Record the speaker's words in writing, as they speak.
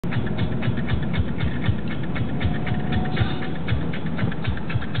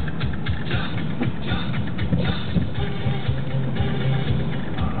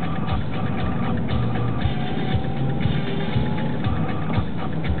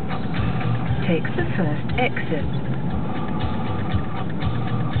takes the first exit.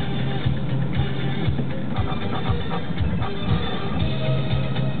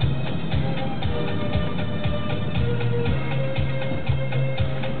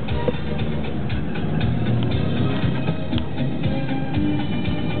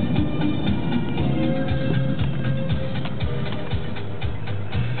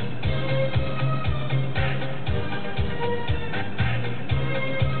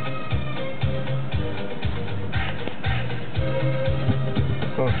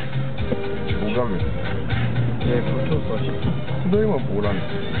 E putut așa. Dă-i mă, pulan.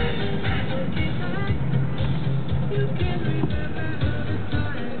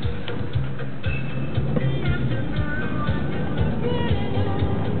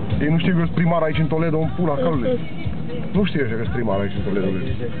 Ei nu știu că-s primar aici în Toledo, în pula calului. Nu știu așa că-s primar aici în Toledo.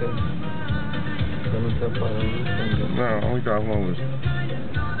 Să nu se apară, nu știu. Da, am uitat, acum am văzut.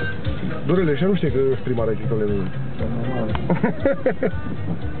 Dorele, așa nu știu că-s primar aici în Toledo. Să nu mare.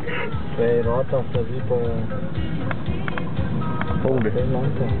 Pe roata să vii pe... Pe unde? Pe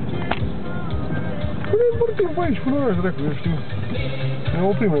lanța. Păi e foarte timp aici, până ăla, dracu, eu știu. Ne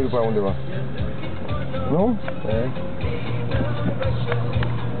oprim noi după aia undeva. Nu? E?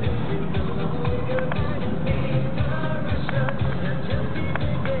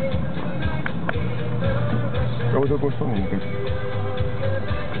 Ia uite cum stăm încă.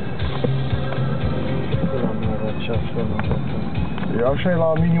 La mare, ce așa E așa e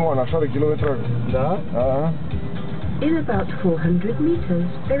la minioan, așa de kilometraj. Da? Aha. In about 400 meters,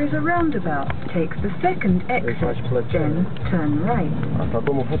 there is a roundabout. Take the second exit, then turn right. Asta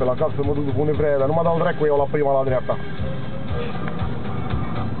tot mă fute la cap să mă duc după unde vrea, dar nu mă dau dracu eu la prima la dreapta.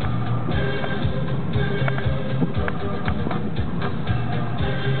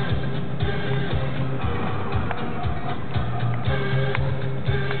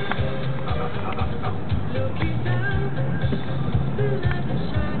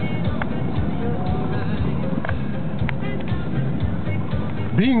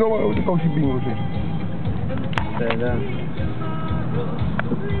 Bingo, mă, uite că au și bingo și aici. Da.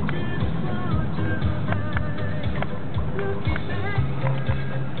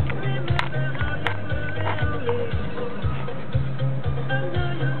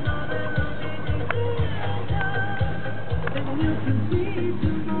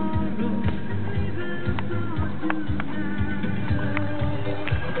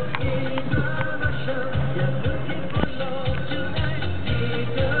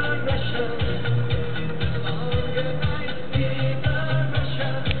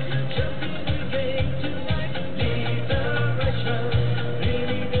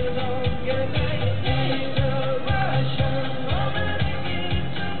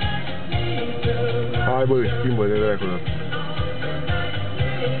 Hai bă, schimbă de dracu.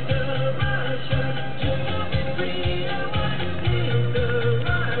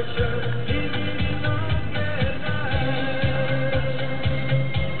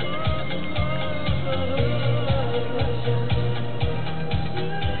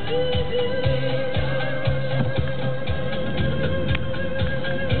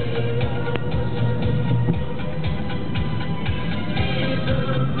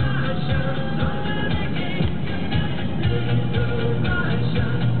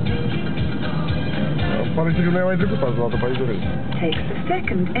 Pare că nu ai mai trecut azi la altă pe aici, Dorel. Take the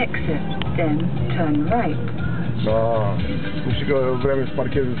second exit, then turn right. Da, nu știu că vreau să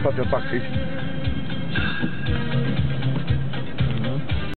parchez în stația taxi aici.